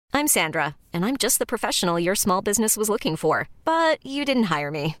I'm Sandra, and I'm just the professional your small business was looking for. But you didn't hire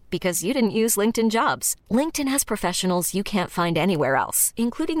me because you didn't use LinkedIn Jobs. LinkedIn has professionals you can't find anywhere else,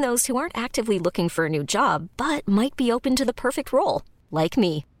 including those who aren't actively looking for a new job, but might be open to the perfect role, like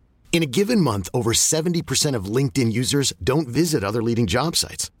me. In a given month, over 70% of LinkedIn users don't visit other leading job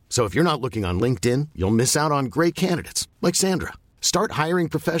sites. So if you're not looking on LinkedIn, you'll miss out on great candidates like Sandra. Start hiring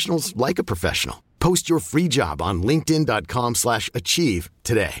professionals like a professional. Post your free job on linkedin.com/achieve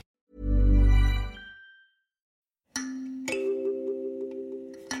today.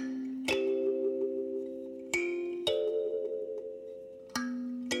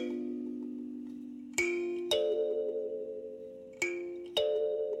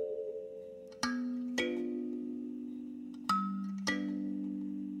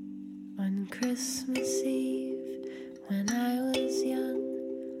 On Christmas Eve, when I was young,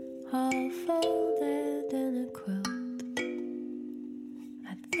 all folded in a quilt,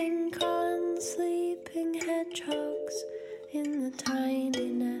 I'd think on sleeping hedgehogs in the tiny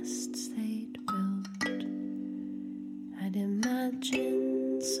nests they'd built. I'd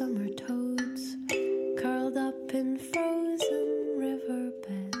imagine summer toads curled up in frozen river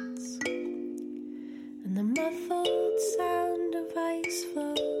beds, and the muffled sound of ice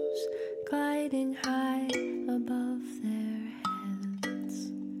floes gliding high above their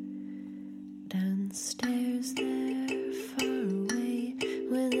heads. Downstairs there, far away,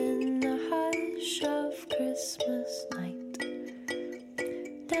 within the hush of Christmas night,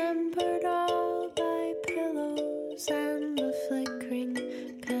 tempered all by pillows and the flickering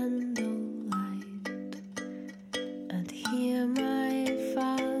candlelight, I'd hear my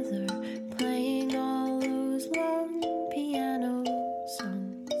father playing all those long piano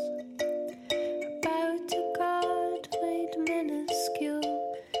songs about a God made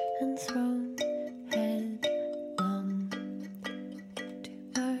minuscule and thrown headlong to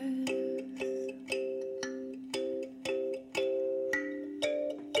earth.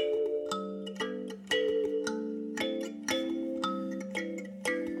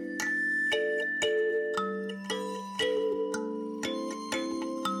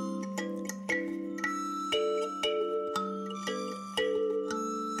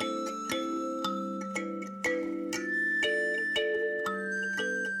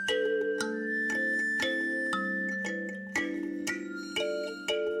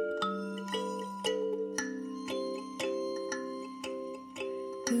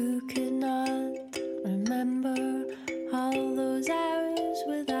 Who could not remember all those hours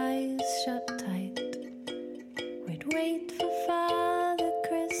with eyes shut tight? We'd wait for Father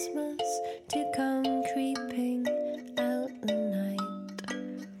Christmas to come creeping out the night.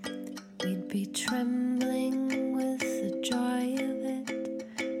 We'd be trembling with the joy of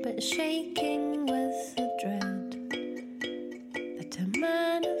it, but shaking with the dread that a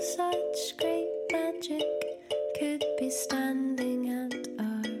man of such great magic could be standing at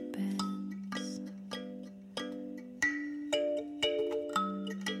our beds.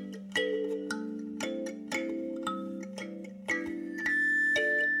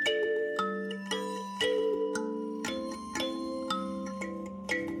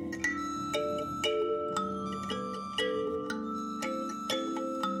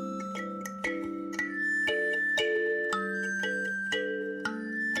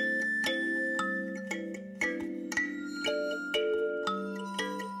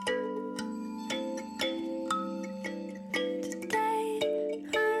 Today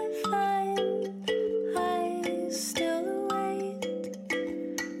I find I still await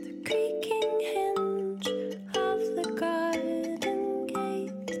the creaking hinge of the garden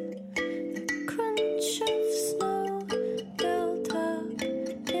gate, the crunch of snow built up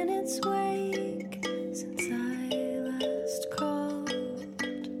in its wake since I last called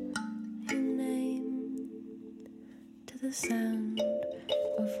your name, to the sound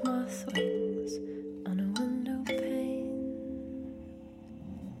of moth wings on a window pane.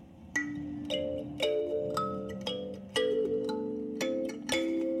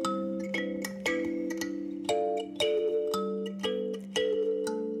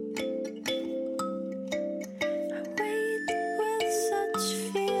 I wait with such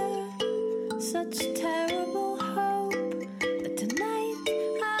fear, such terrible hope, that tonight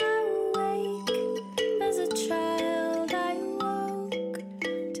I awake as a child. I woke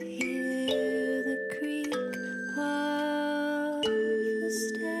to hear the creak of the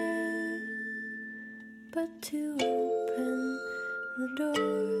stair, but to open the door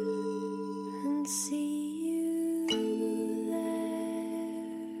and see you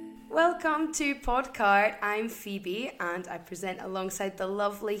there. Welcome to Podcart. I'm Phoebe and I present alongside the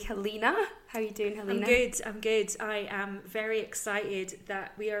lovely Helena. How are you doing, Helena? I'm good. I am very excited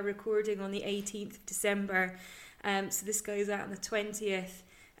that we are recording on the 18th of December. So this goes out on the 20th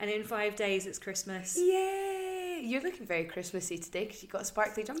and in 5 days it's Christmas. Yay! You're looking very Christmassy today because you've got a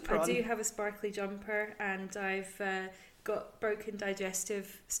sparkly jumper on. I do have a sparkly jumper and I've got broken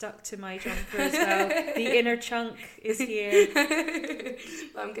digestive stuck to my jumper as well. The inner chunk is here.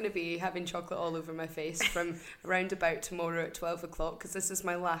 I'm going to be having chocolate all over my face from around about tomorrow at 12 o'clock because this is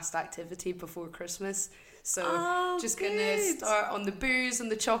my last activity before Christmas. So just going to start on the booze and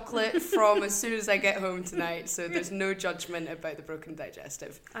the chocolate from as soon as I get home tonight. So there's no judgment about the broken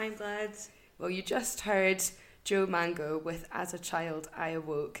digestive. I'm glad. Well, you just heard Joe Mango with As a Child I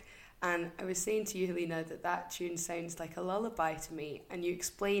Awoke. And I was saying to you, Helena, that tune sounds like a lullaby to me. And you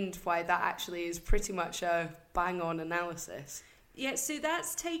explained why that actually is pretty much a bang-on analysis. Yeah, so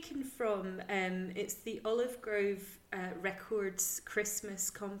that's taken from, it's the Olive Grove Records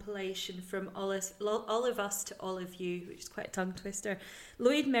Christmas compilation from All of Us to All of You, which is quite a tongue twister.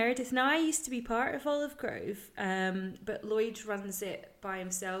 Lloyd Meredith, now I used to be part of Olive Grove, but Lloyd runs it by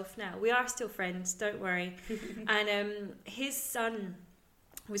himself now. We are still friends, don't worry. And his son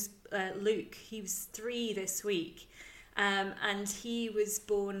was Luke. He was 3 this week. And he was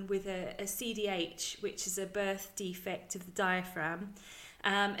born with a CDH, which is a birth defect of the diaphragm,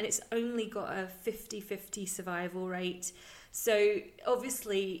 and it's only got a 50-50 survival rate. So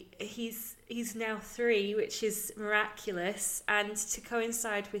obviously he's now 3, which is miraculous, and to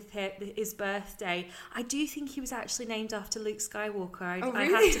coincide with his birthday, I do think he was actually named after Luke Skywalker. I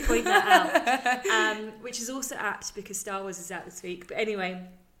have to point that out, which is also apt because Star Wars is out this week. But anyway,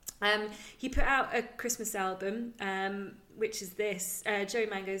 he put out a Christmas album, which is this. Joe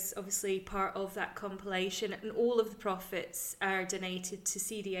Mango's obviously part of that compilation, and all of the profits are donated to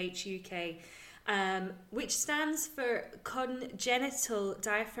CDH UK, which stands for Congenital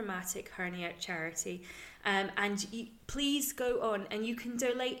Diaphragmatic Hernia Charity. And please go on and you can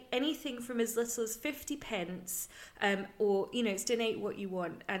donate anything from as little as 50 pence, or, it's donate what you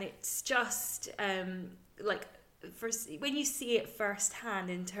want. And it's just when you see it firsthand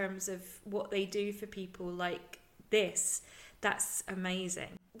in terms of what they do for people like this, that's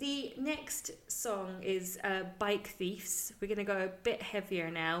amazing. The next song is Bike Thieves. We're going to go a bit heavier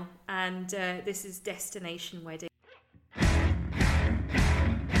now, and this is Destination Wedding.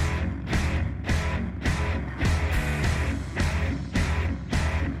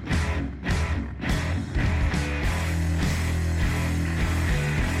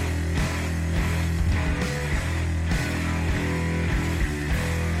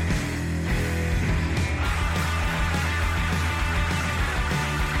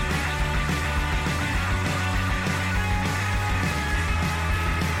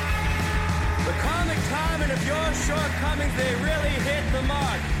 Shortcomings, they really hit the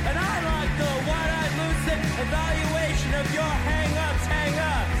mark. And I like the wide-eyed lucid evaluation of your hang-ups.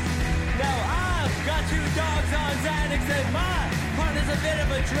 Now I've got 2 dogs on Xanax and my partner's a bit of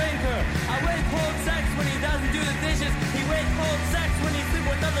a drinker. I withhold sex when he doesn't do the dishes. He withholds sex when he sleeps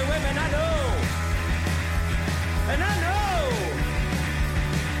with other women. I know. And I know.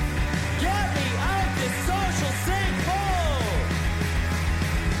 Get me out this social sinkhole.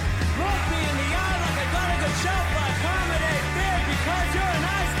 Look me in the eye like I got a good shelf life. Accommodate fear because you're a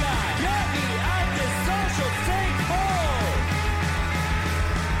nice guy. Get me out this social sinkhole.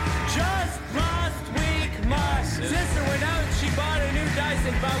 Just last week, my sister went out and she bought a new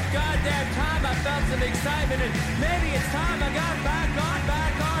Dyson. About goddamn time I felt some excitement, and maybe it's time I got back on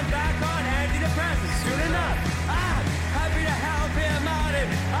antidepressants. Soon enough, I'm happy to help him out,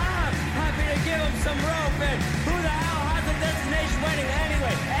 and I'm happy to give him some rope. And who the hell has a destination wedding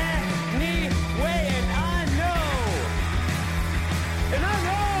anyway? Anyway, and I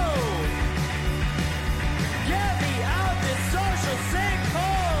know. Get me out this social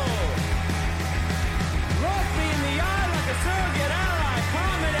sinkhole. Look me in the eye like a surrogate ally.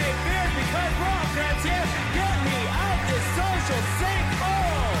 Accommodate fears because we're all friends here. Get me out this social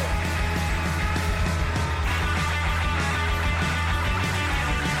sinkhole.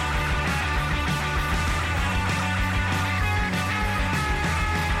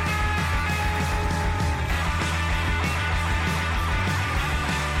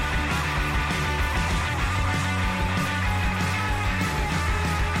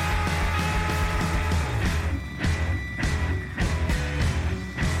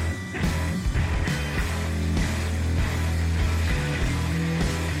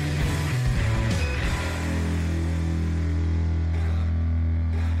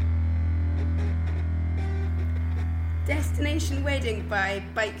 Destination Wedding by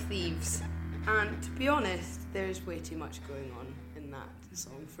Bike Thieves. And to be honest, there's way too much going on in that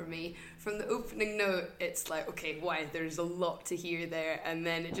song for me. From the opening note, it's like, okay, wow, there's a lot to hear there, and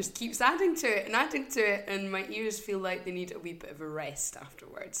then it just keeps adding to it, and my ears feel like they need a wee bit of a rest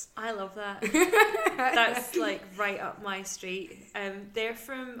afterwards. I love that. That's like right up my street. They're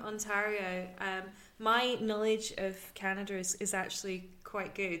from Ontario. My knowledge of Canada is actually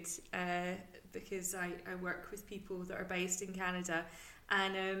quite good because I work with people that are based in Canada,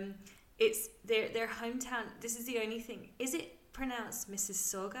 and it's their hometown. This is the only thing. Is it pronounced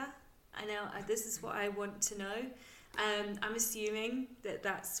Mississauga? I know, this is what I want to know. I'm assuming that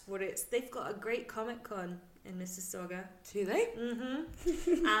that's what it's. They've got a great Comic-Con in Mississauga. Do they?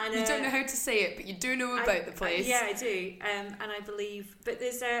 Mm-hmm. And, you don't know how to say it, but you do know about the place. Yeah, I do. And I believe, but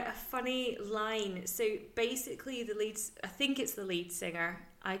there's a funny line. So basically, I think it's the lead singer.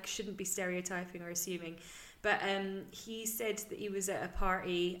 I shouldn't be stereotyping or assuming. But he said that he was at a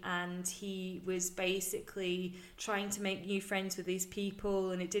party and he was basically trying to make new friends with these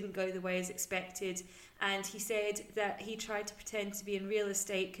people, and it didn't go the way as expected. And he said that he tried to pretend to be in real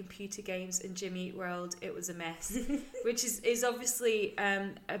estate, computer games, and Jimmy Eat World. It was a mess, which is obviously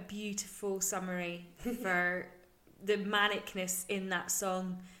a beautiful summary for the manicness in that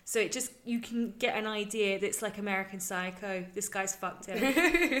song. So it just, you can get an idea that it's like American Psycho. This guy's fucked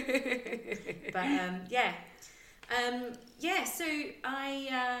it. But so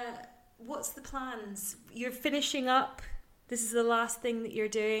what's the plans? You're finishing up. This is the last thing that you're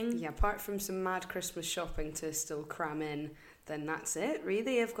doing. Yeah, apart from some mad Christmas shopping to still cram in, then that's it,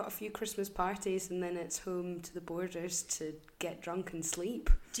 really. I've got a few Christmas parties and then it's home to the Borders to get drunk and sleep.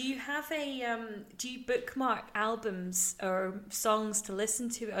 Do you have do you bookmark albums or songs to listen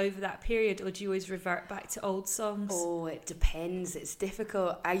to over that period, or do you always revert back to old songs? Oh, it depends. It's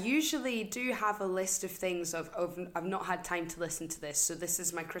difficult. I usually do have a list of things of I've not had time to listen to this, so this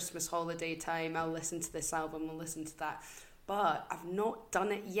is my Christmas holiday time. I'll listen to this album, I'll listen to that. But I've not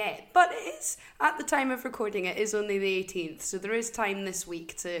done it yet. But it is, at the time of recording, it is only the 18th. So there is time this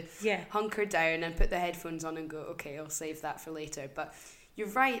week to hunker down and put the headphones on and go, okay, I'll save that for later. But you're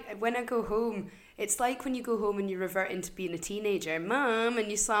right. When I go home, it's like when you go home and you revert into being a teenager. Mum, and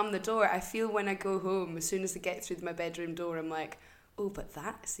you slam the door. I feel when I go home, as soon as I get through my bedroom door, I'm like, oh, but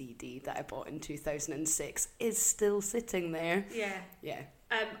that CD that I bought in 2006 is still sitting there. Yeah. Yeah.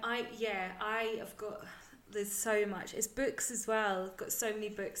 I've got... There's so much. It's books as well. I've got so many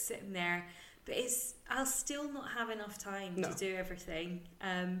books sitting there, but I'll still not have enough time to do everything.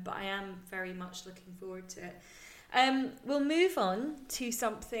 But I am very much looking forward to it. We'll move on to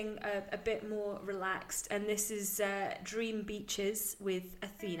something a bit more relaxed, and this is Dream Beaches with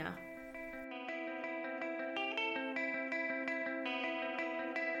Athena.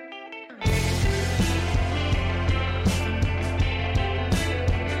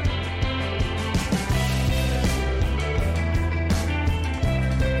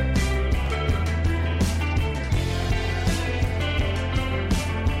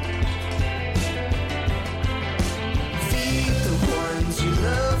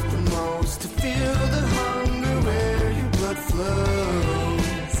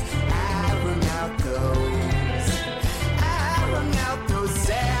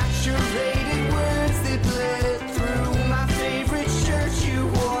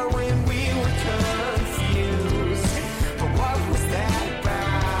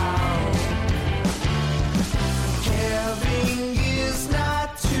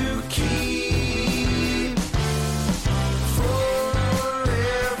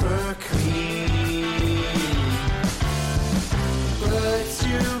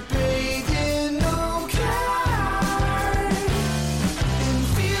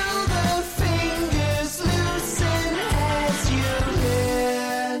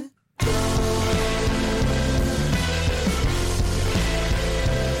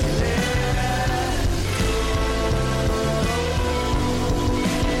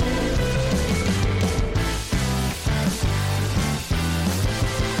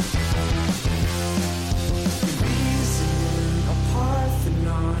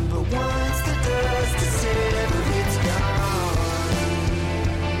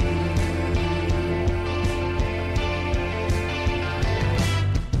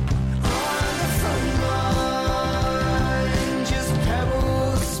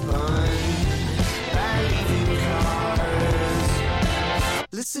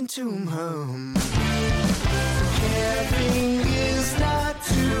 Listen to him hum. Caring is not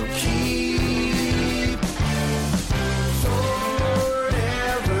to keep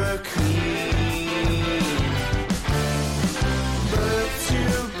forever clean, but to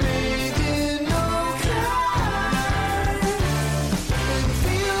bathe in no kind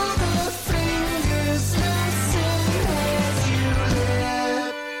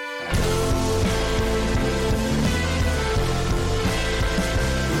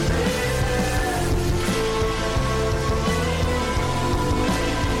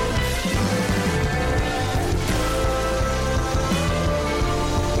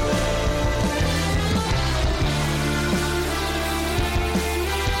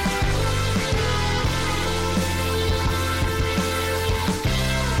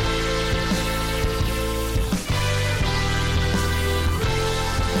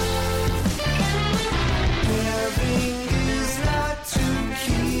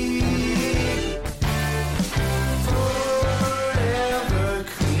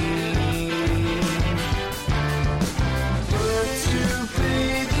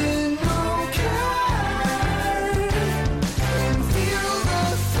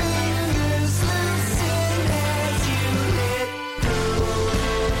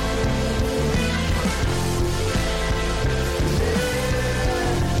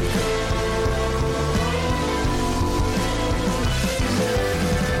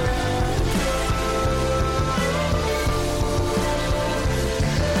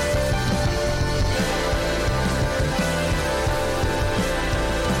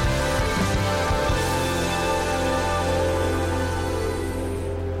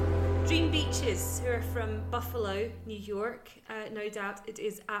Beaches, who are from Buffalo, New York. No doubt it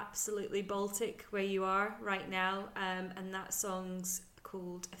is absolutely Baltic where you are right now, and that song's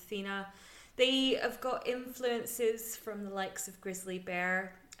called Athena. They have got influences from the likes of Grizzly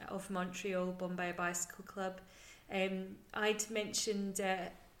Bear of Montreal, Bombay Bicycle Club. I'd mentioned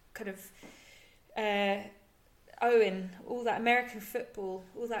Owen, all that American football,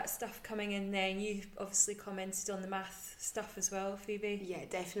 all that stuff coming in there, and you obviously commented on the math stuff as well, Phoebe. Yeah,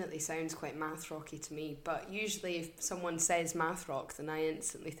 it definitely sounds quite math rocky to me, but usually if someone says math rock, then I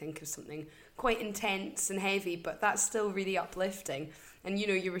instantly think of something quite intense and heavy, but that's still really uplifting. And you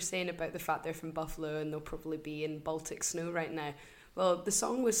know, you were saying about the fact they're from Buffalo and they'll probably be in Baltic snow right now. Well, the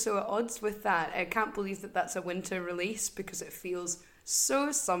song was so at odds with that. I can't believe that that's a winter release because it feels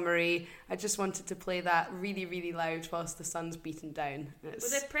so summery. I just wanted to play that really, really loud whilst the sun's beating down. Well,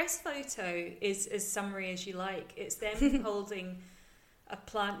 the press photo is as summery as you like. It's them holding a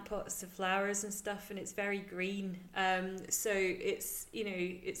plant pots of flowers and stuff, and it's very green. So it's, you know,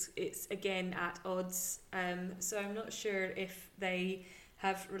 it's again at odds. So I'm not sure if they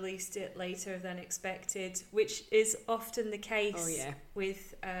have released it later than expected, which is often the case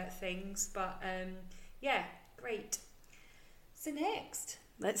with things. But yeah, great. So next,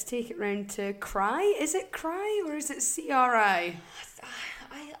 let's take it round to Cry. Is it Cry or is it CRI?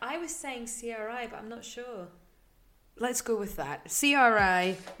 I was saying CRI, but I'm not sure. Let's go with that.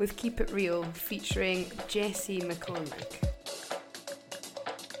 CRI with Keep It Real featuring Jesse McCormick.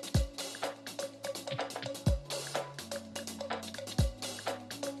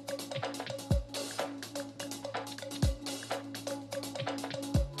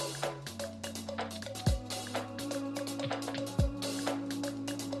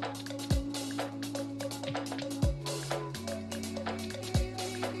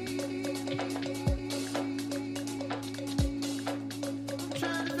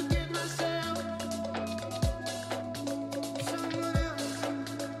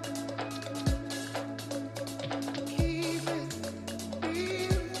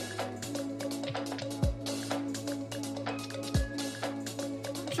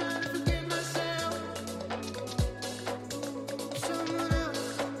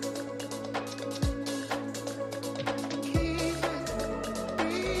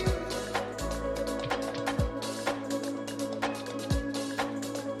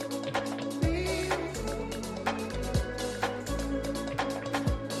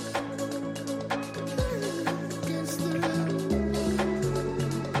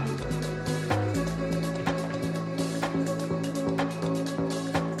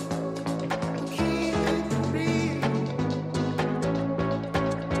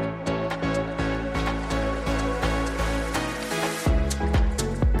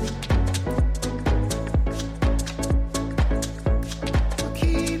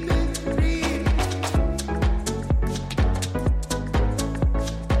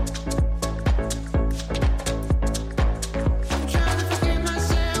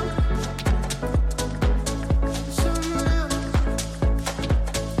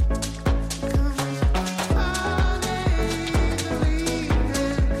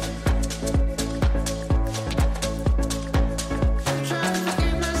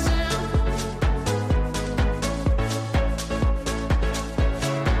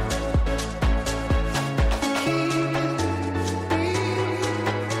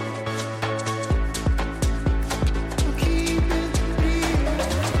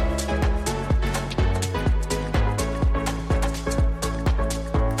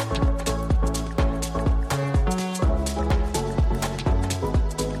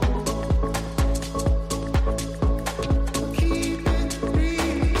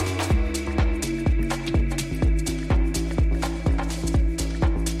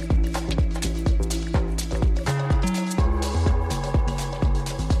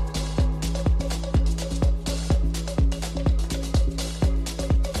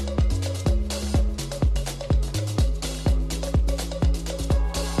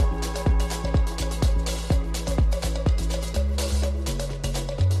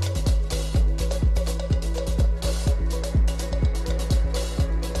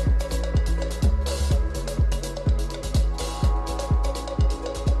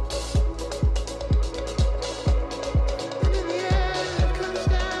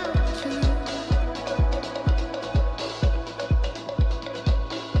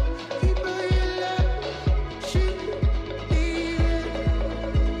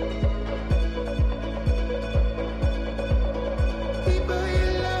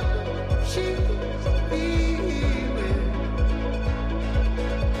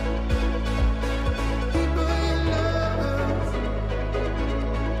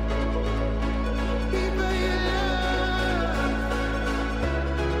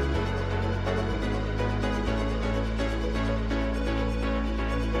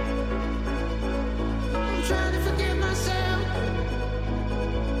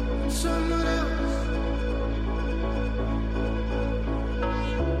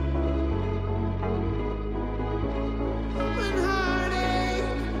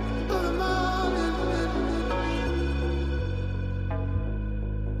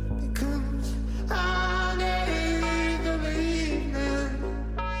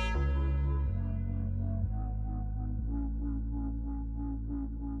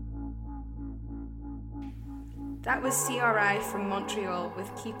 That was CRI from Montreal with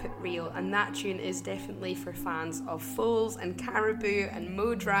Keep It Real, and that tune is definitely for fans of Foals and Caribou and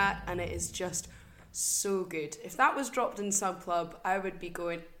Modrat, and it is just so good. If that was dropped in Sub Club, I would be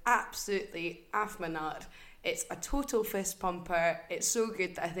going absolutely off my nut. It's a total fist pumper. It's so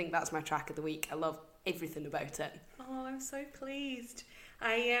good that I think that's my track of the week. I love everything about it. Oh, I'm so pleased.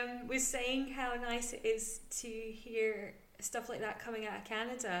 I was saying how nice it is to hear stuff like that coming out of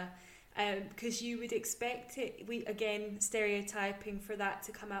Canada, because you would expect it. We again stereotyping for that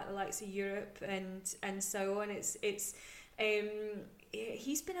to come out of the likes of Europe and so on.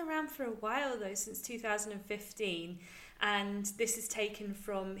 He's been around for a while though, since 2015, and this is taken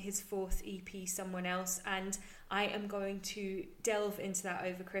from his 4th EP, Someone Else, and I am going to delve into that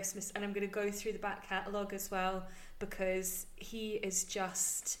over Christmas, and I'm going to go through the back catalogue as well, because he is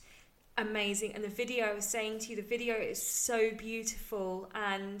just amazing. And the video, I was saying to you, the video is so beautiful,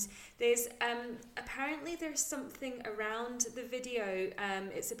 and there's apparently there's something around the video.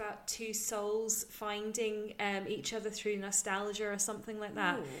 It's about two souls finding each other through nostalgia or something like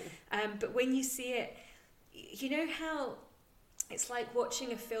that. But when you see it, you know how it's like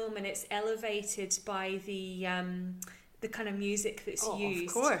watching a film and it's elevated by the kind of music that's used.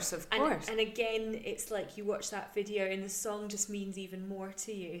 Of course. And again, it's like you watch that video and the song just means even more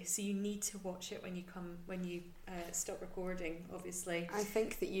to you. So you need to watch it when you stop recording, obviously. I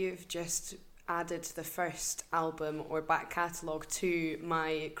think that you've just added the first album or back catalogue to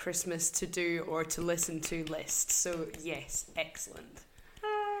my Christmas to do or to listen to list. So yes, excellent.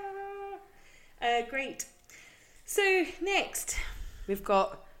 Great. So next, we've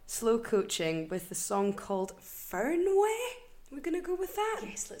got Slow Coaching with the song called Fernway. We're going to go with that?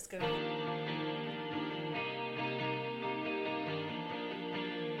 Yes, let's go.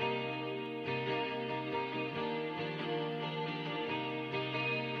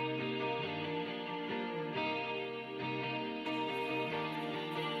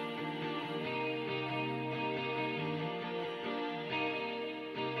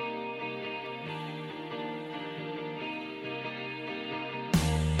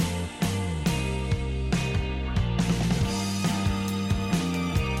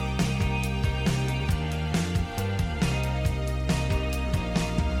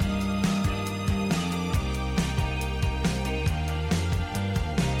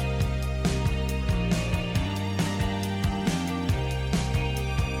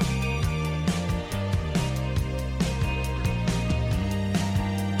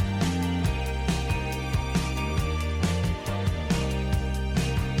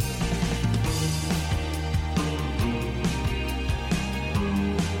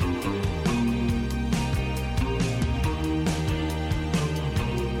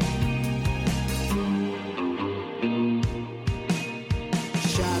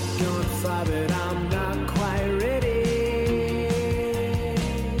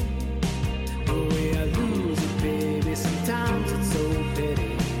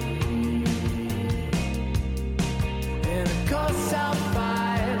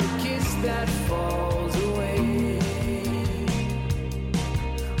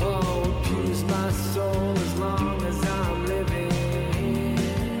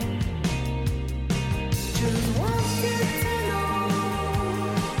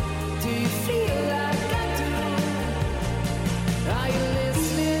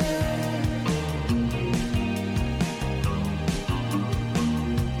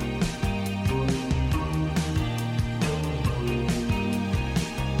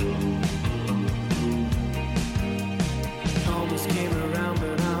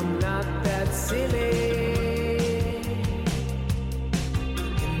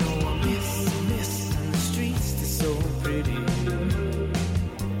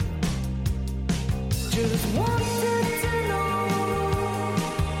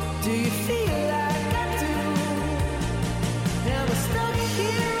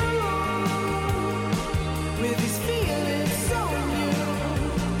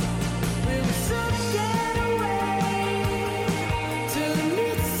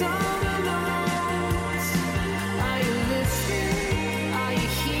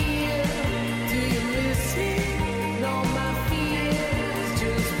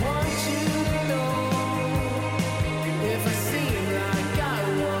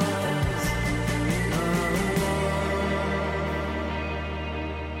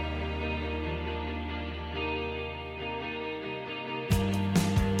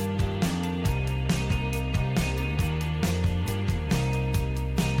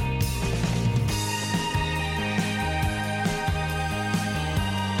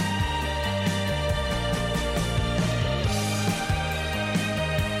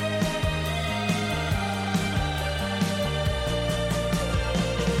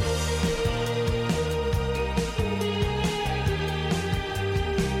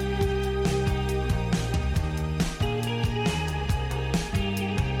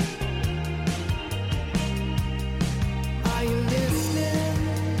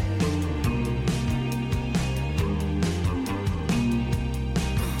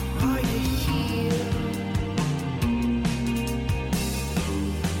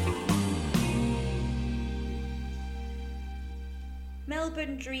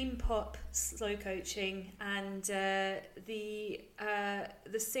 Melbourne dream pop slow coaching, and the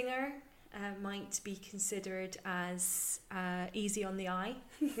singer might be considered as easy on the eye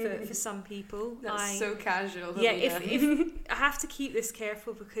for some people. That's so casual. Yeah, if I have to keep this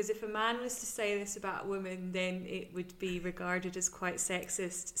careful, because if a man was to say this about a woman, then it would be regarded as quite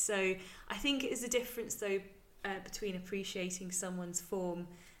sexist. So I think it is a difference, though, between appreciating someone's form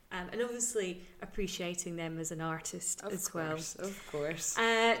and obviously appreciating them as an artist as well. Of course.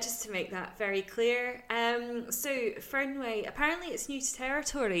 Just to make that very clear. So Fernway, apparently it's new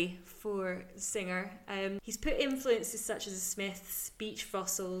territory for the singer. He's put influences such as the Smiths, Beach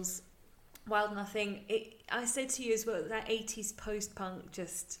Fossils, Wild Nothing. I said to you as well, that 80s post-punk,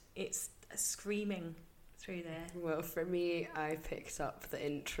 it's screaming through there. Well, for me, I picked up the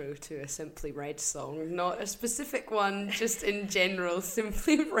intro to a Simply Red song, not a specific one, just in general,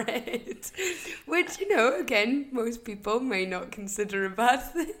 Simply Red, which, again, most people may not consider a bad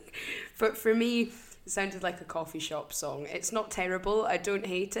thing, but for me, it sounded like a coffee shop song. It's not terrible, I don't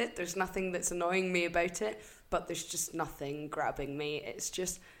hate it, there's nothing that's annoying me about it, but there's just nothing grabbing me. It's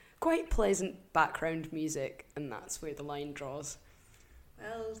just quite pleasant background music, and that's where the line draws.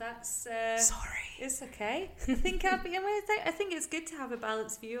 Well, that's... Sorry. It's okay. I think it's good to have a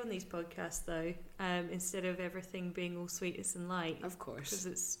balanced view on these podcasts, though, instead of everything being all sweetness and light. Of course. Because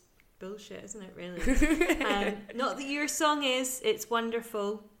it's bullshit, isn't it, really? Not that your song is. It's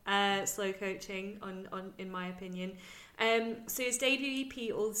wonderful, slow coaching, in my opinion. So his debut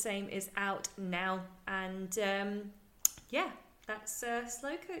EP, All the Same, is out now. And, that's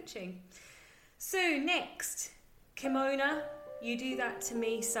slow coaching. So next, Kimona, You Do That to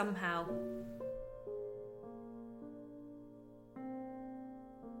Me Somehow.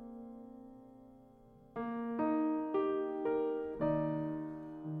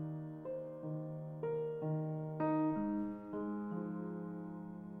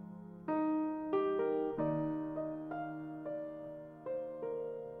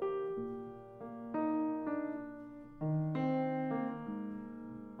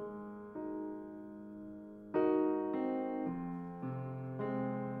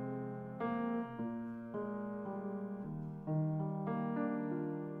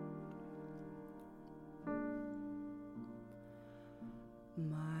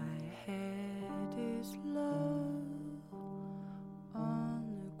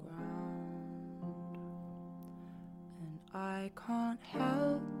 I can't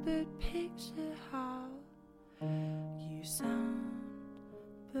help but picture how you sound,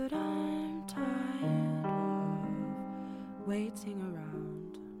 but I'm tired of waiting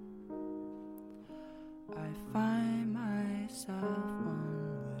around. I find myself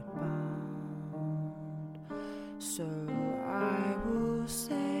onward bound, so I will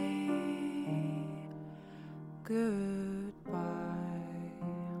say goodbye.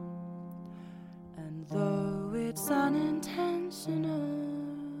 And though it's unintentional,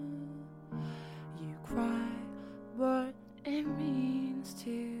 you cry what it means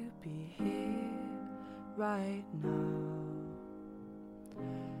to be here right now.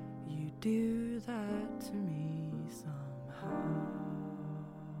 You do that to me somehow.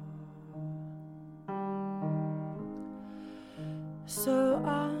 So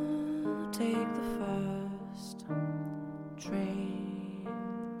I'll take the first train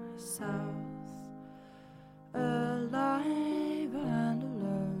south. Alive and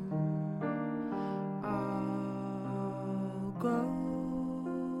alone, I'll go.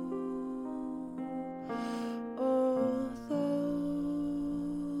 Although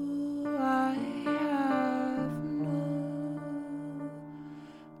I have no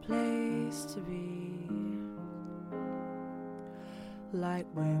place to be, like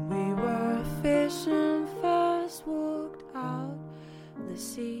when we were fishing, first walked out the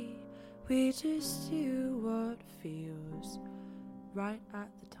sea. We just do what feels right at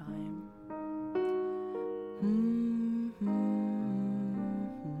the time.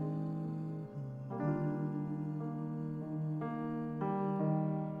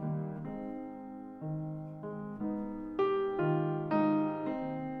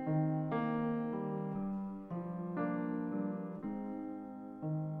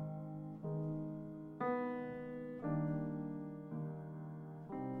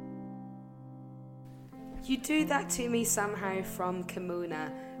 You Do That to Me Somehow from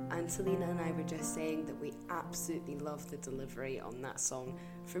Kimona, and Selena and I were just saying that we absolutely love the delivery on that song.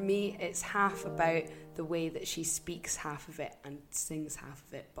 For me, it's half about the way that she speaks half of it and sings half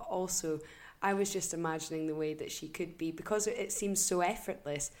of it, but also I was just imagining the way that she could be, because it seems so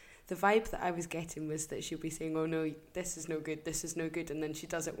effortless, the vibe that I was getting was that she'll be saying, oh no, this is no good, and then she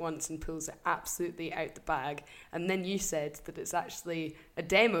does it once and pulls it absolutely out the bag, and then you said that it's actually a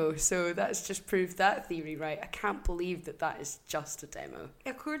demo, so that's just proved that theory right. I can't believe that is just a demo.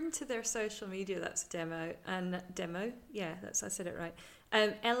 According to their social media, that's a demo, and I said it right.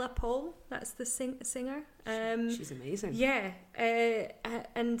 Ella Paul, that's the singer. She's amazing. Yeah,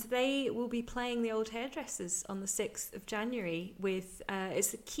 and they will be playing the Old Hairdressers on the 6th of January with,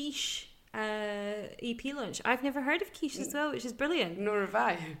 it's a Quiche EP launch. I've never heard of Quiche as well, which is brilliant. Nor have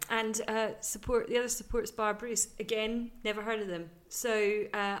I. And the other support's Bar Bruce. Again, never heard of them. So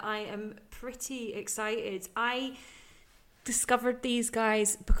I am pretty excited. I discovered these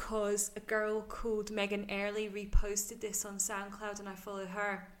guys because a girl called Megan Early reposted this on SoundCloud, and I follow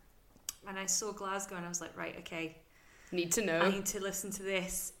her, and I saw Glasgow and I was like, right, okay, need to know, I need to listen to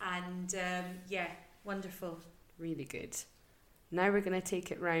this. And wonderful, really good. Now we're going to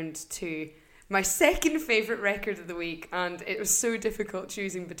take it round to my second favourite record of the week, and it was so difficult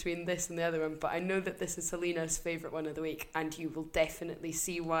choosing between this and the other one, but I know that this is Selena's favourite one of the week, and you will definitely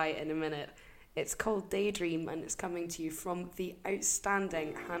see why in a minute. It's called Daydream, and it's coming to you from the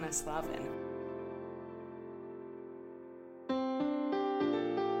outstanding Hannah Slavin.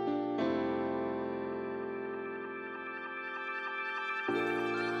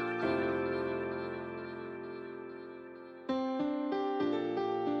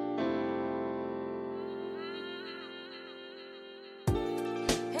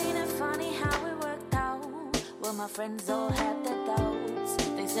 Ain't it funny how it worked out? Well, my friends all had their doubts.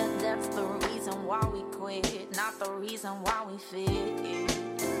 They said that's the reason why we quit, not the reason why we fit.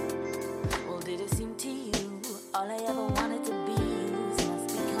 Well, did it seem to you all I ever wanted to be must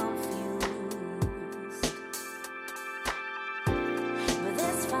be confused? But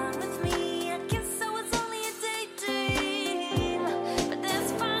that's fine with me, I guess I was only a daydream. But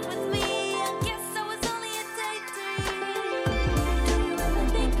that's fine with me, I guess I was only a daydream. Do you ever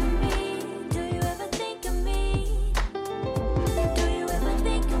think of me? Do you ever think of me? Do you ever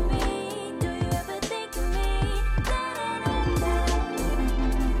think of me? Do you ever think of me?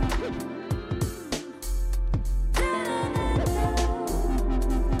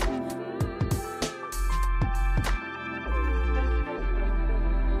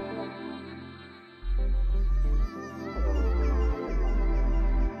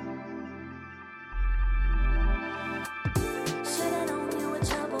 Should've known you were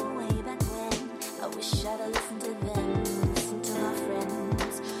trouble way back when. I wish I'd have listened to them, listened to my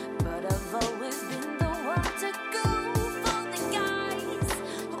friends. But I've always been the one to go for the guys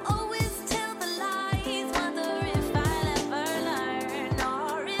who always tell the lies. Wonder if I'll ever learn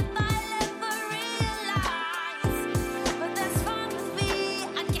or if I'll ever realize. But that's fine with me,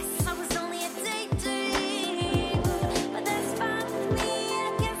 I guess I was only a daydream. But that's fine with me, I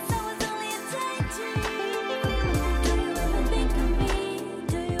guess I was only a daydream. Do you ever think of me?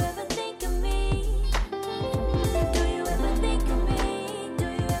 Do you ever think of me? Do you ever think of me? Do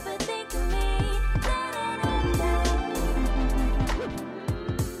you ever think of me?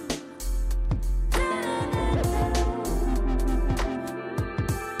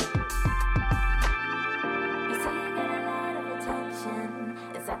 You say you get a lot of attention.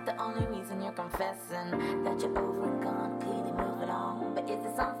 Is that the only reason you're confessing that you're over and gone, clearly moving on? But is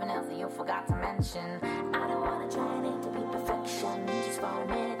there something else that you forgot to mention? I don't wanna try and aim to be perfection, just for a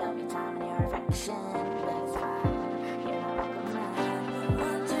minute of your time and your affection. But it's fine, you're not welcome now.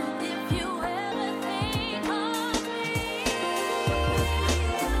 Wonder if you ever think of me.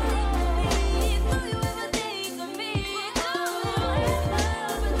 Do you ever think of me? Do you ever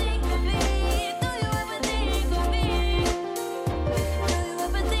think of me? Do you ever think of me? Do you ever think of me?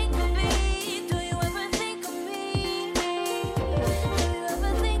 Do you ever think of me? Do you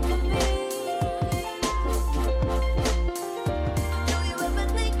ever think of me? Do you ever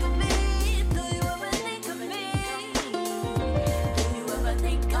think of me? Do you ever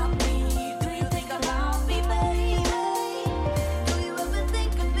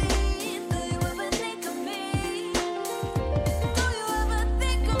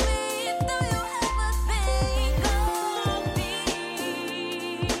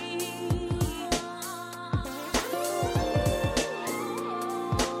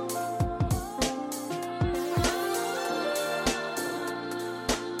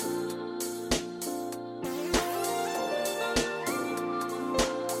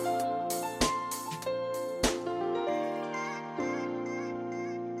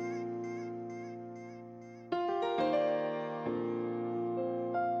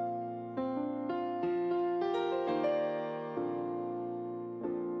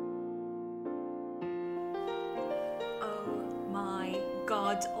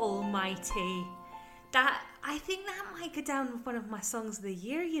God almighty. I think that might go down with one of my songs of the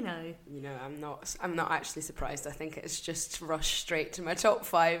year, you know. You know, I'm not actually surprised. I think it's just rushed straight to my top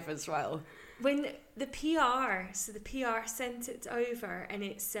 5 as well. When the PR sent it over, and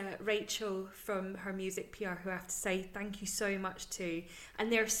it's Rachel from Her Music PR, who I have to say thank you so much to.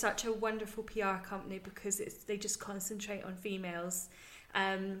 And they're such a wonderful PR company because they just concentrate on females.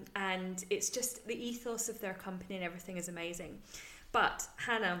 And it's just the ethos of their company and everything is amazing. But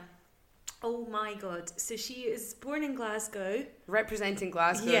Hannah, oh my God. So she is born in Glasgow. Representing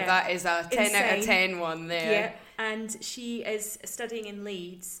Glasgow, yeah. That is a 10 out of 10 one there. Yeah, and she is studying in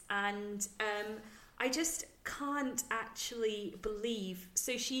Leeds. And I just can't actually believe.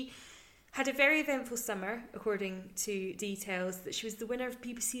 So she had a very eventful summer, according to details, that she was the winner of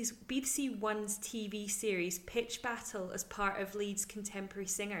BBC One's TV series Pitch Battle as part of Leeds Contemporary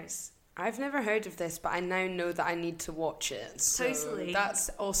Singers. I've never heard of this, but I now know that I need to watch it. So totally. That's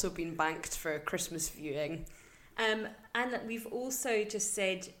also been banked for Christmas viewing. And we've also just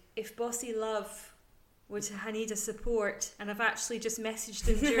said, if Bossy Love would need a support, and I've actually just messaged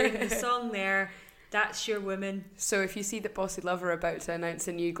them during the song there, that's your woman. So if you see that Bossy Love are about to announce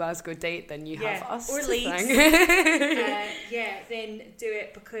a new Glasgow date, then you have us or to Leeds. thank. Then do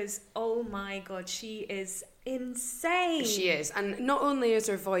it, because oh my God, she is insane. She is, and not only is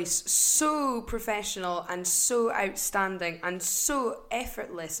her voice so professional and so outstanding and so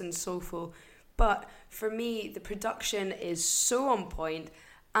effortless and soulful, but for me the production is so on point.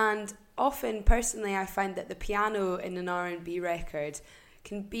 And often, personally, I find that the piano in an R&B record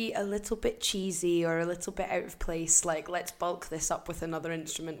can be a little bit cheesy or a little bit out of place, like let's bulk this up with another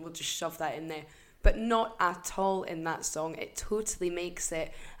instrument, we'll just shove that in there. But not at all in that song. It totally makes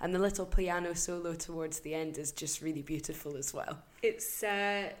it, and the little piano solo towards the end is just really beautiful as well. It's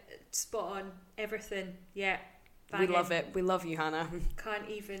spot on, everything, yeah. We love it. We love you, Hannah. Can't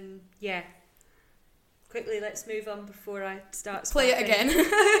even, yeah. Quickly, let's move on before I start Play it swapping.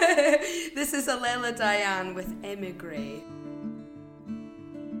 again. This is Alela Diane with Emigre.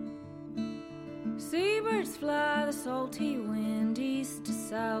 Seabirds fly the salty wind east to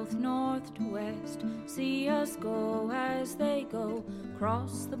south, north to west. See us go as they go,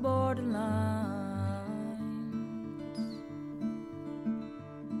 cross the borderlines.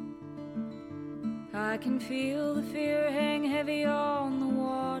 I can feel the fear hang heavy on the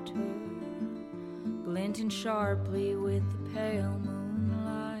water, glinting sharply with the pale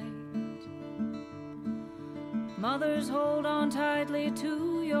moonlight. Mothers, hold on tightly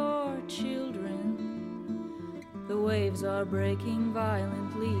to your children. The waves are breaking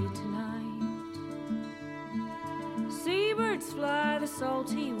violently tonight. Seabirds fly the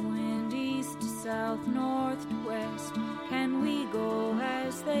salty wind east to south, north to west. Can we go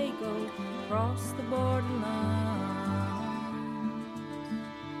as they go, cross the borderline?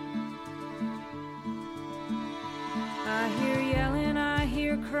 I hear yelling, I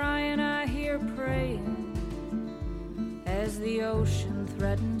hear crying, I hear praying, as the ocean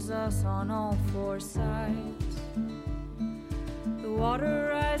threatens us on all 4 sides. The water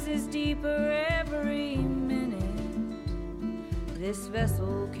rises deeper every minute. This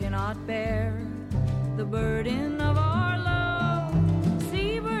vessel cannot bear the burden of our load.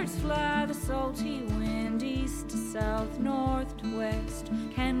 Seabirds fly the salty wind east to south, north to west.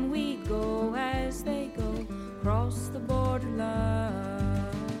 Can we go as they go, cross the borderline?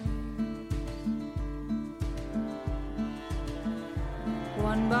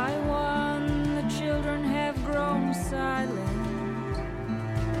 One by one the children have grown silent.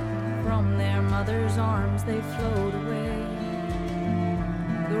 From their mother's arms they float away.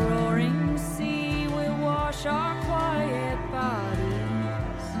 The roaring sea will wash our quiet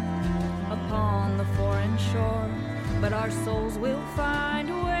bodies upon the foreign shore, but our souls will find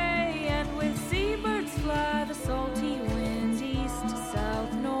a way. And with seabirds fly the salty winds east to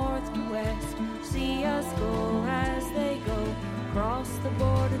south, north to west. See us go as they go, cross the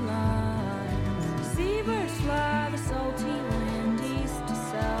borderlines. Seabirds fly the salty wind east to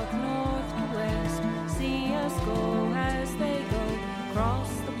south, north to west. See us go as they go,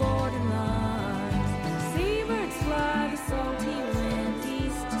 cross the borderlines. Seabirds fly the salty wind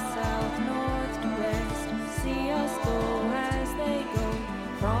east to south, north to west. See us go as they go,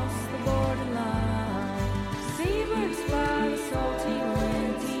 cross the borderline. Seabirds fly the salty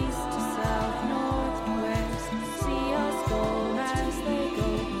wind east to south, north to west. See us go as they go,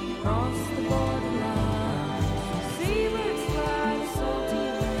 cross the borderline. Seabirds fly the salty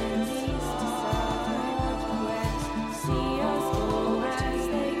wind east to south, north to west.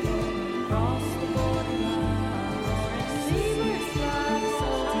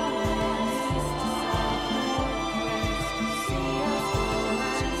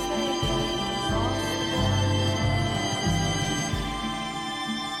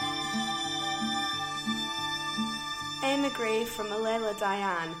 away from Alela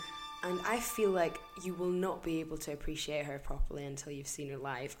Diane, and I feel like you will not be able to appreciate her properly until you've seen her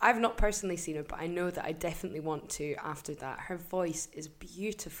live. I've not personally seen her, but I know that I definitely want to after that. Her voice is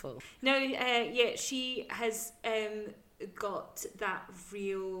beautiful. No, she has got that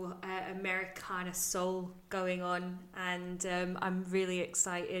real Americana soul going on, and I'm really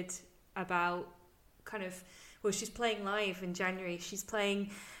excited about she's playing live in January. She's playing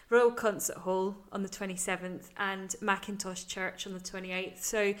Royal Concert Hall on the 27th and Macintosh Church on the 28th.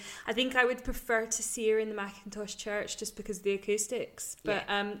 So I think I would prefer to see her in the Macintosh Church just because of the acoustics. But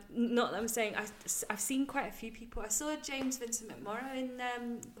not that I'm saying, I've seen quite a few people. I saw James Vincent McMorrow in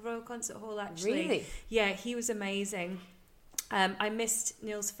Royal Concert Hall, actually. Really? Yeah, he was amazing. I missed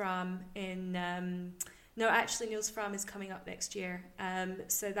Niels Frahm in... No, actually, Niels Frahm is coming up next year,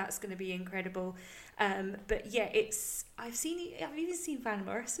 so that's going to be incredible. But yeah, I've even seen Van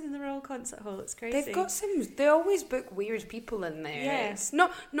Morrison in the Royal Concert Hall. It's crazy. They've got they always book weird people in there. Yeah. It's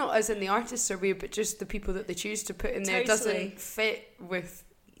not as in the artists are weird, but just the people that they choose to put in there doesn't fit with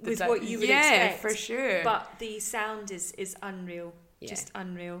what you would expect. Yeah, for sure. But the sound is unreal, just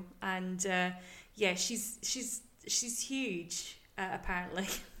unreal. And she's huge, apparently.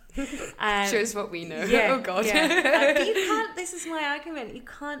 Shows what we know. Yeah, oh God. Yeah. But you can't. This is my argument. You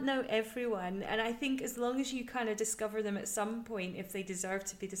can't know everyone, and I think as long as you kind of discover them at some point, if they deserve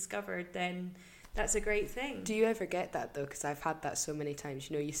to be discovered, then that's a great thing. Do you ever get that though? Because I've had that so many times.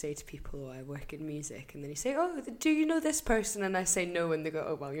 You know, you say to people, "Oh, I work in music," and then you say, "Oh, do you know this person?" And I say no, and they go,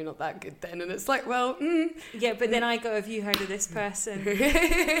 "Oh, well, you're not that good then." And it's like, well, yeah, but then I go, "Have you heard of this person?"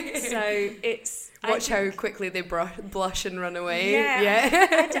 So it's. Watch how quickly they blush and run away.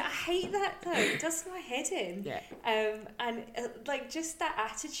 Yeah. I hate that though. It does my head in. Yeah. And like just that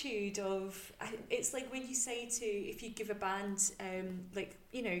attitude of, it's like when you say if you give a band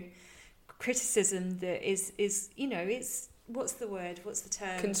criticism that is it's what's the word? What's the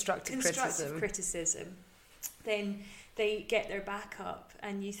term? Constructive criticism. Then they get their back up,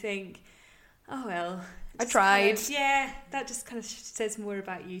 and you think, oh well. I tried. That just kind of says more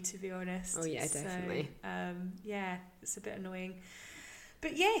about you, to be honest. Oh yeah, definitely. So, it's a bit annoying.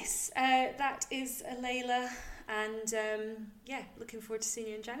 But yes, that is Alela, and looking forward to seeing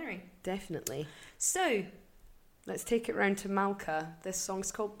you in January. Definitely. So, let's take it round to Malka. This song's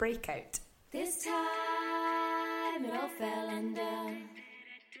called Breakout. This time it all fell under.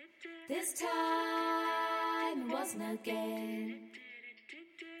 This time it wasn't a game.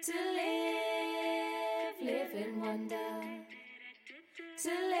 To live in wonder. To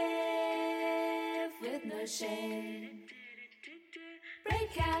live with no shame.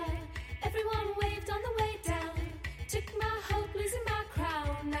 Break out, everyone waved on the way down. Took my hope, losing my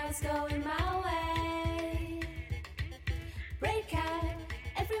crown. Now it's going my way. Break out,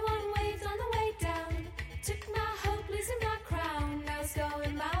 everyone waved on the way down. Took my hope, losing my crown. Now it's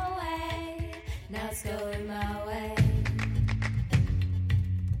going my way. Now it's going my way.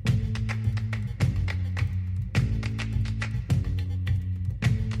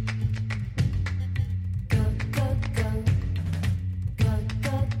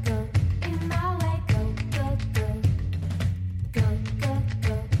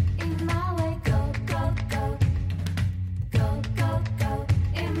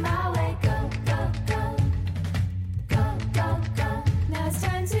 Now it's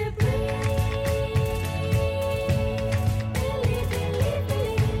time to breathe.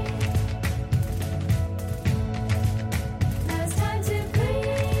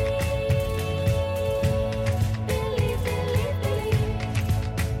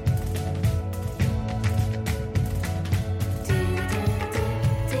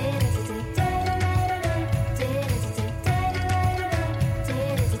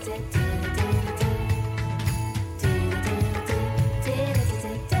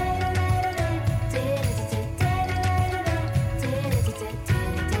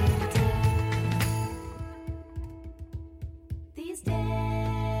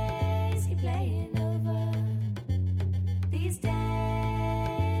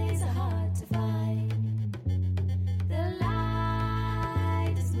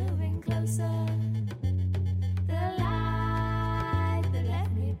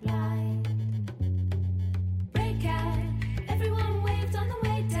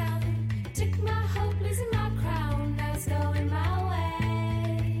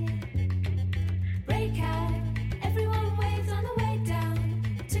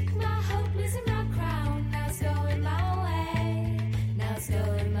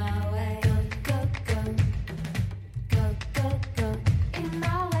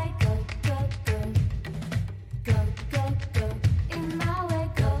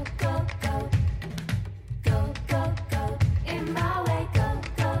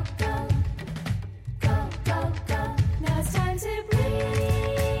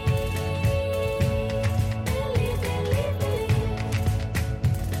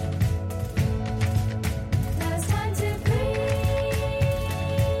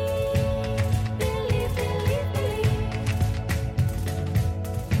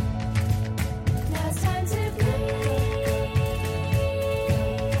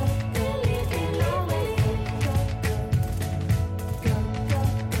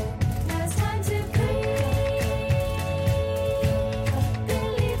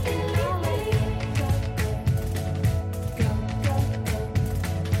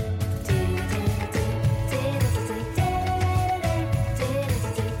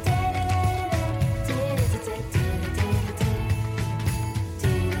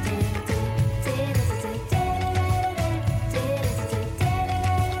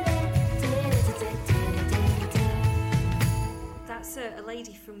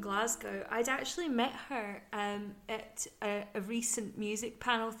 lady from Glasgow. I'd actually met her at a recent music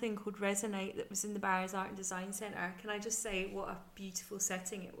panel thing called Resonate that was in the Barrows Art and Design Centre. Can I just say what a beautiful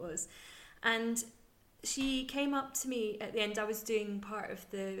setting it was? And she came up to me at the end. I was doing part of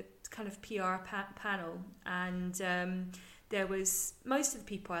the kind of PR panel, and there was most of the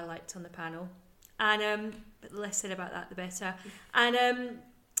people I liked on the panel, and but the less said about that, the better. And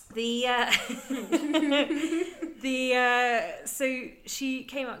so she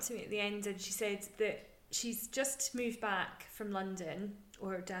came up to me at the end, and she said that she's just moved back from London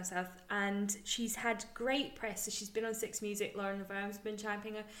or down south, and she's had great press. So she's been on Six Music, Lauren Lavaume's been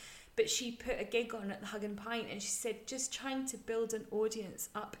championing her. But she put a gig on at the Hug and Pint, and she said just trying to build an audience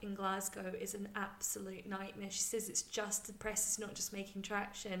up in Glasgow is an absolute nightmare. She says it's just the press is not just making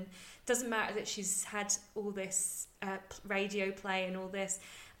traction. Doesn't matter that she's had all this radio play and all this.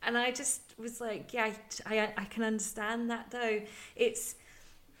 And I just was like, yeah, I can understand that though.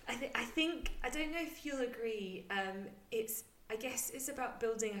 I think I don't know if you'll agree. I guess it's about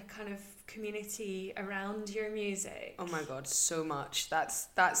building a kind of community around your music. Oh my God, so much. That's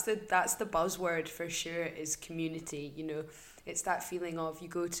the buzzword for sure, is community. You know, it's that feeling of you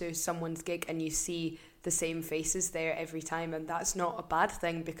go to someone's gig and you see the same faces there every time, and that's not a bad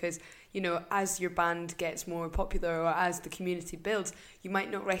thing, because, you know, as your band gets more popular or as the community builds, you might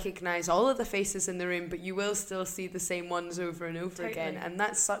not recognise all of the faces in the room, but you will still see the same ones over and over again, and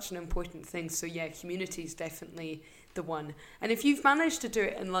that's such an important thing. So yeah, community is definitely the one. And if you've managed to do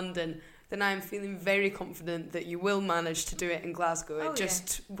it in London, then I'm feeling very confident that you will manage to do it in Glasgow. It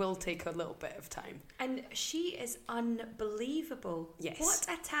just will take a little bit of time. And she is unbelievable. Yes. What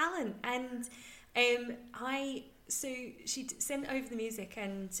a talent. And so she sent over the music,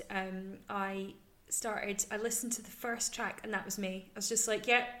 and I listened to the first track, and that was me. I was just like,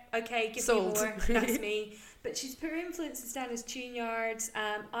 yeah, okay, give Sold. me more. That's me. But she's put her influences down as Tune Yards.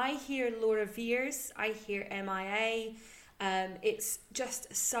 I hear Laura Veers. I hear MIA. It's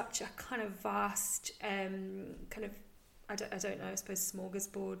just such a kind of vast, kind of, I don't know, I suppose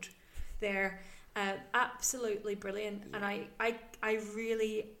smorgasbord there. Absolutely brilliant. Yeah. And I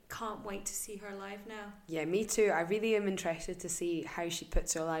really can't wait to see her live now. Yeah, me too. I really am interested to see how she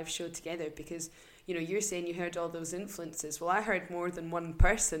puts her live show together, because, you know, you're saying you heard all those influences. Well, I heard more than one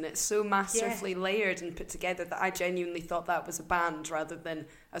person. It's so masterfully layered and put together that I genuinely thought that was a band rather than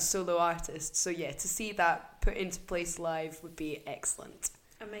a solo artist. So yeah, to see that put into place live would be excellent.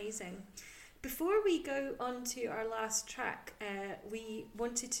 Amazing. Before we go on to our last track, we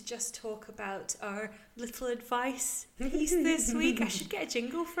wanted to just talk about our little advice piece this week. I should get a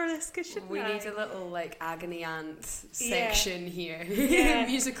jingle for this, shouldn't we? I? Need a little like agony aunt section here. Yeah.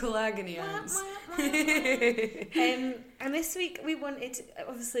 Musical agony aunts. And this week we wanted,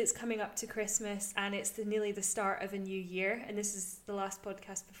 obviously it's coming up to Christmas, and it's nearly the start of a new year, and this is the last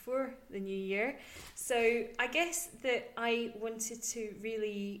podcast before the new year. So I guess that I wanted to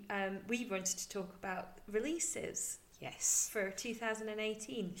really, we wanted to talk about releases. Yes. For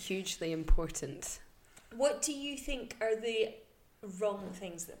 2018. Hugely important. What do you think are the wrong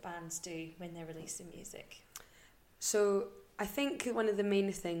things that bands do when they're releasing music? So I think one of the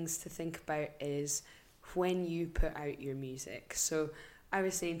main things to think about is when you put out your music. So I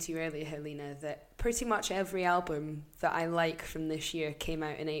was saying to you earlier, Helena, that pretty much every album that I like from this year came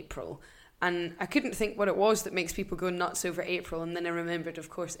out in April. And I couldn't think what it was that makes people go nuts over April. And then I remembered, of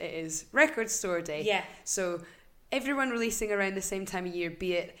course, it is Record Store Day. Yeah. So everyone releasing around the same time of year,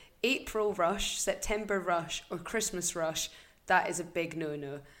 be it April rush, September rush, or Christmas rush, that is a big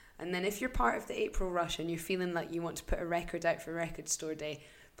no-no. And then if you're part of the April rush and you're feeling like you want to put a record out for Record Store Day,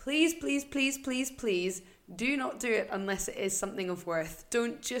 please, please, please, please, please, do not do it unless it is something of worth.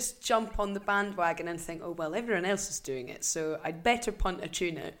 Don't just jump on the bandwagon and think, oh, well, everyone else is doing it, so I'd better punt a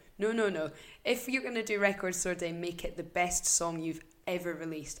tune out. No, no, no. If you're going to do Record Store Day, make it the best song you've ever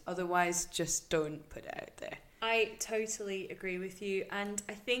released. Otherwise, just don't put it out there. I totally agree with you, and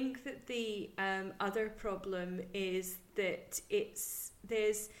I think that the other problem is that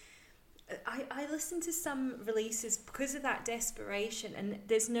I listen to some releases because of that desperation, and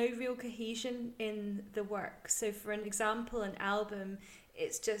there's no real cohesion in the work. So for an example, an album,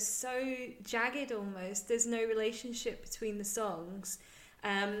 it's just so jagged almost. There's no relationship between the songs.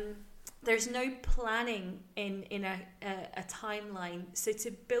 There's no planning in a timeline. So to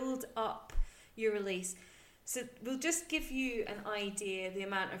build up your release, so we'll just give you an idea the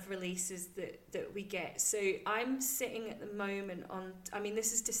amount of releases that we get. So I'm sitting at the moment on, I mean,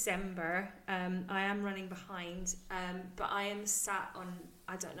 this is December. I am running behind, but I am sat on,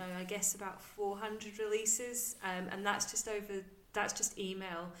 I don't know, I guess about 400 releases, and that's just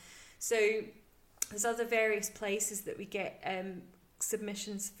email. So there's other various places that we get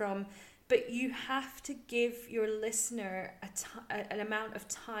submissions from, but you have to give your listener an amount of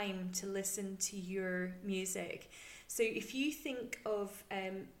time to listen to your music. So if you think of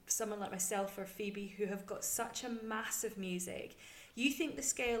someone like myself or Phoebe who have got such a massive music, you think the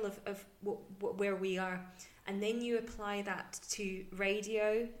scale of where we are, and then you apply that to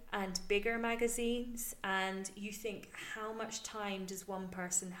radio and bigger magazines, and you think, how much time does one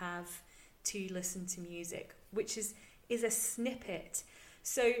person have to listen to music, which is a snippet.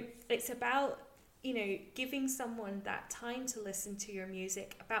 So it's about, giving someone that time to listen to your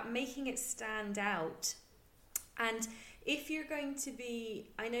music, about making it stand out. And if you're going to be,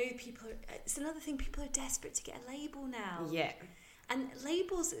 I know it's another thing, people are desperate to get a label now. Yeah. And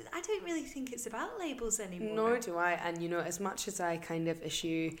labels, I don't really think it's about labels anymore. Nor do I. And, as much as I kind of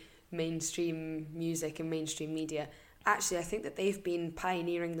issue mainstream music and mainstream media, actually I think that they've been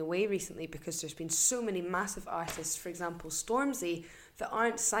pioneering the way recently, because there's been so many massive artists, for example Stormzy, that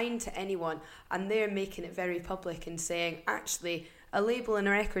aren't signed to anyone, and they're making it very public and saying, actually, a label and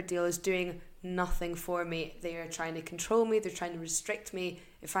a record deal is doing nothing for me. They are trying to control me, they're trying to restrict me.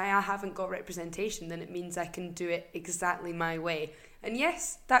 If I haven't got representation, then it means I can do it exactly my way. And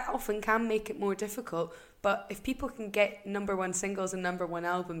yes, that often can make it more difficult, but if people can get #1 singles and #1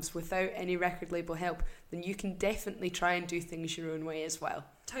 albums without any record label help, then you can definitely try and do things your own way as well.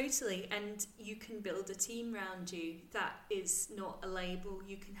 Totally, and you can build a team around you that is not a label.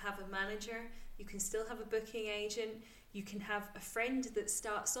 You can have a manager, you can still have a booking agent, you can have a friend that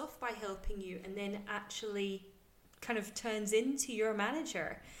starts off by helping you and then actually kind of turns into your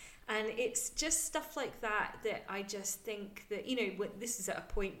manager. And it's just stuff like that I just think that, this is at a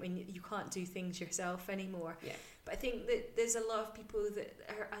point when you can't do things yourself anymore. Yeah. But I think that there's a lot of people that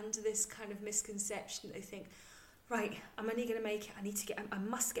are under this kind of misconception. They think, right, I'm only going to make it, I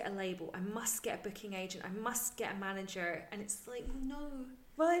must get a label, I must get a booking agent, I must get a manager. And it's like, no.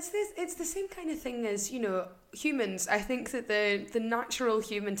 Well, it's the same kind of thing as, humans. I think that the natural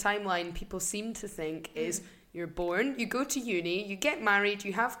human timeline people seem to think is, you're born, you go to uni, you get married,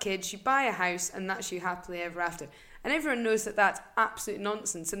 you have kids, you buy a house, and that's you happily ever after. And everyone knows that that's absolute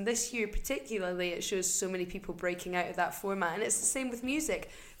nonsense. And this year particularly, it shows so many people breaking out of that format. And it's the same with music.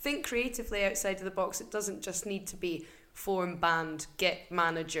 Think creatively outside of the box. It doesn't just need to be form band, get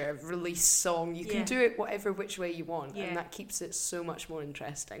manager, release song. You can do it whatever which way you want. And that keeps it so much more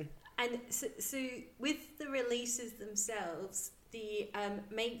interesting. And so with the releases themselves,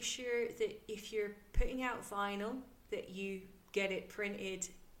 make sure that if you're putting out vinyl, that you get it printed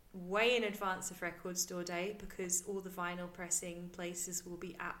way in advance of Record Store Day, because all the vinyl pressing places will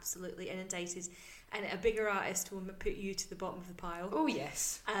be absolutely inundated, and a bigger artist will put you to the bottom of the pile. Oh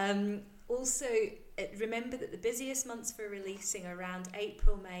yes. Also, remember that the busiest months for releasing are around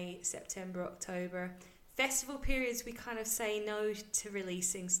April, May, September, October. Festival periods, we kind of say no to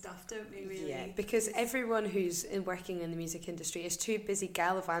releasing stuff, don't we, really? Yeah, because everyone who's working in the music industry is too busy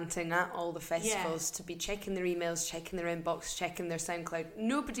gallivanting at all the festivals to be checking their emails, checking their inbox, checking their SoundCloud.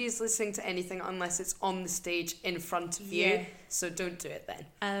 Nobody is listening to anything unless it's on the stage in front of you, so don't do it then.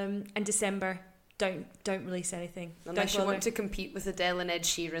 And December, don't release anything. Unless you want to compete with Adele and Ed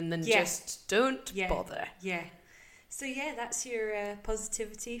Sheeran, then just don't bother. Yeah. So that's your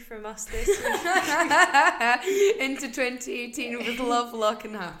positivity from us this week. Into 2018 with love, luck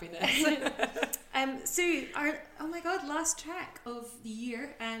and happiness. So our last track of the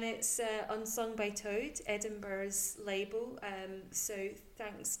year, and it's Unsung by Toad, Edinburgh's label. So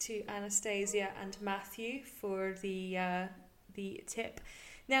thanks to Anastasia and Matthew for the tip.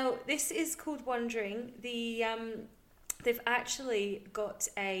 Now this is called Wondering. They've actually got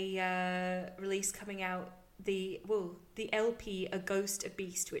a release coming out. The LP A Ghost, a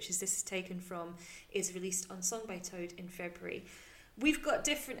Beast, which this is taken from, is released on Song by Toad in February. We've got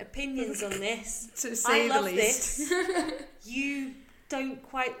different opinions on this. To say I love the least. this. You don't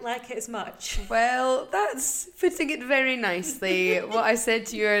quite like it as much. Well, that's putting it very nicely. What I said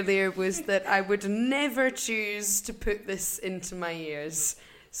to you earlier was that I would never choose to put this into my ears.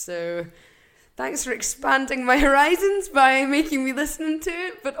 So thanks for expanding my horizons by making me listen to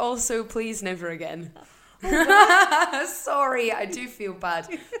it, but also please never again. Oh, sorry, I do feel bad,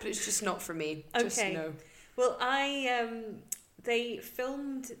 but it's just not for me. Just no. Well, they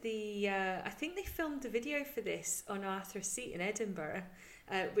filmed I think they filmed the video for this on Arthur's Seat in Edinburgh,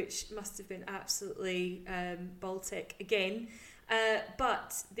 which must have been absolutely Baltic again.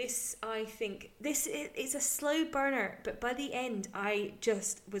 But this, I think, it's a slow burner, but by the end, I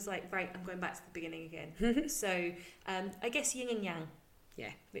just was like, right, I'm going back to the beginning again. So I guess yin and yang.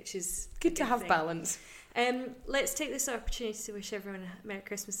 Yeah. Which is good to have balance. Let's take this opportunity to wish everyone a Merry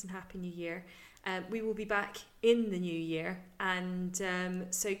Christmas and Happy New Year. We will be back in the new year, and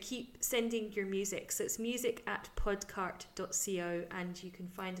so keep sending your music. So it's music@podcart.co, and you can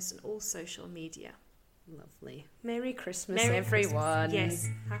find us on all social media. Lovely. Merry Christmas, everyone. Christmas. Yes.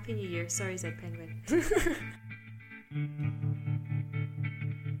 Happy New Year. Sorry, Zed Penguin.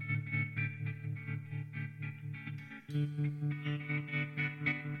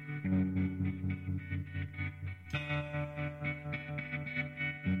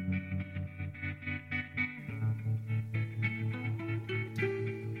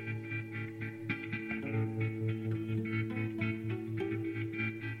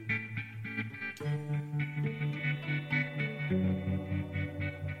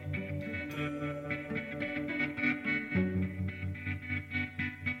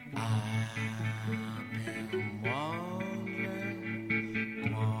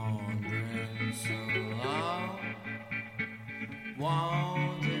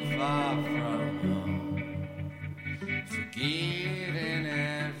 Wandered far from home, forgetting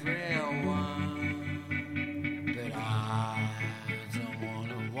everyone, but I don't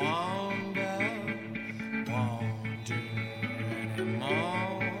wanna wander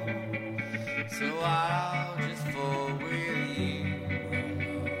anymore. So I'll just fall with you,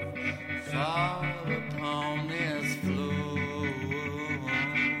 fall upon this floor.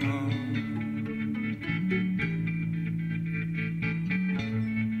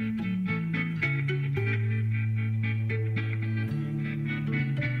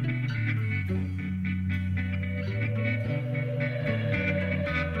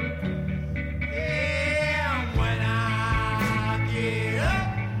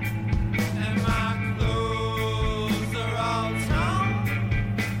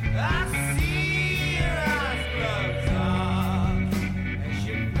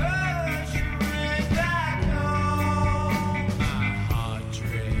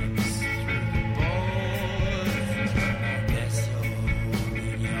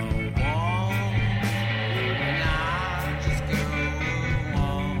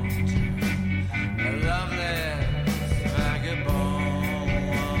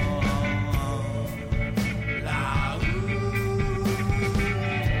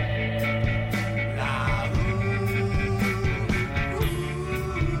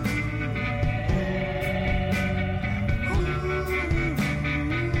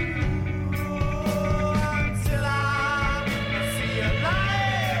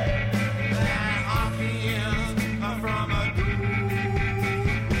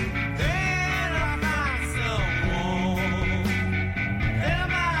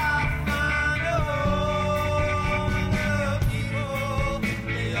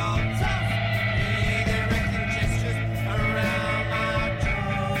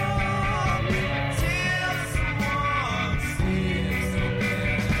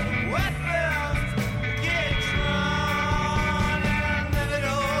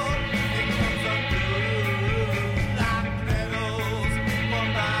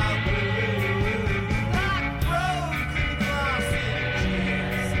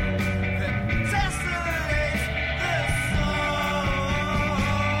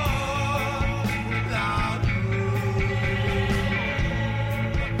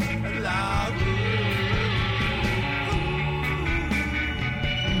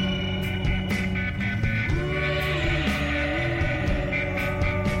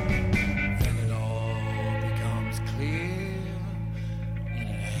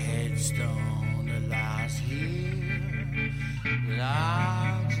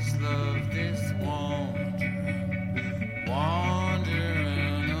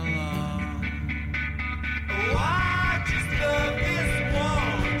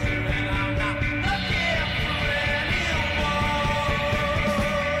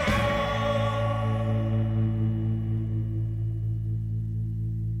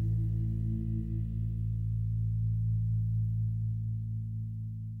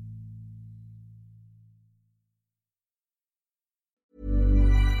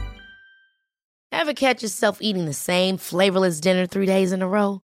 Ever catch yourself eating the same flavorless dinner 3 days in a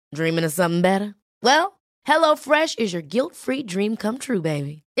row? Dreaming of something better? Well, HelloFresh is your guilt-free dream come true,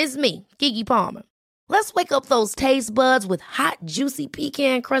 baby. It's me, Keke Palmer. Let's wake up those taste buds with hot, juicy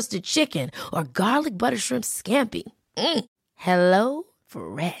pecan-crusted chicken or garlic butter shrimp scampi. Hello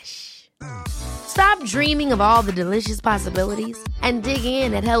Fresh. Stop dreaming of all the delicious possibilities and dig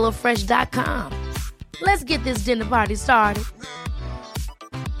in at HelloFresh.com. Let's get this dinner party started.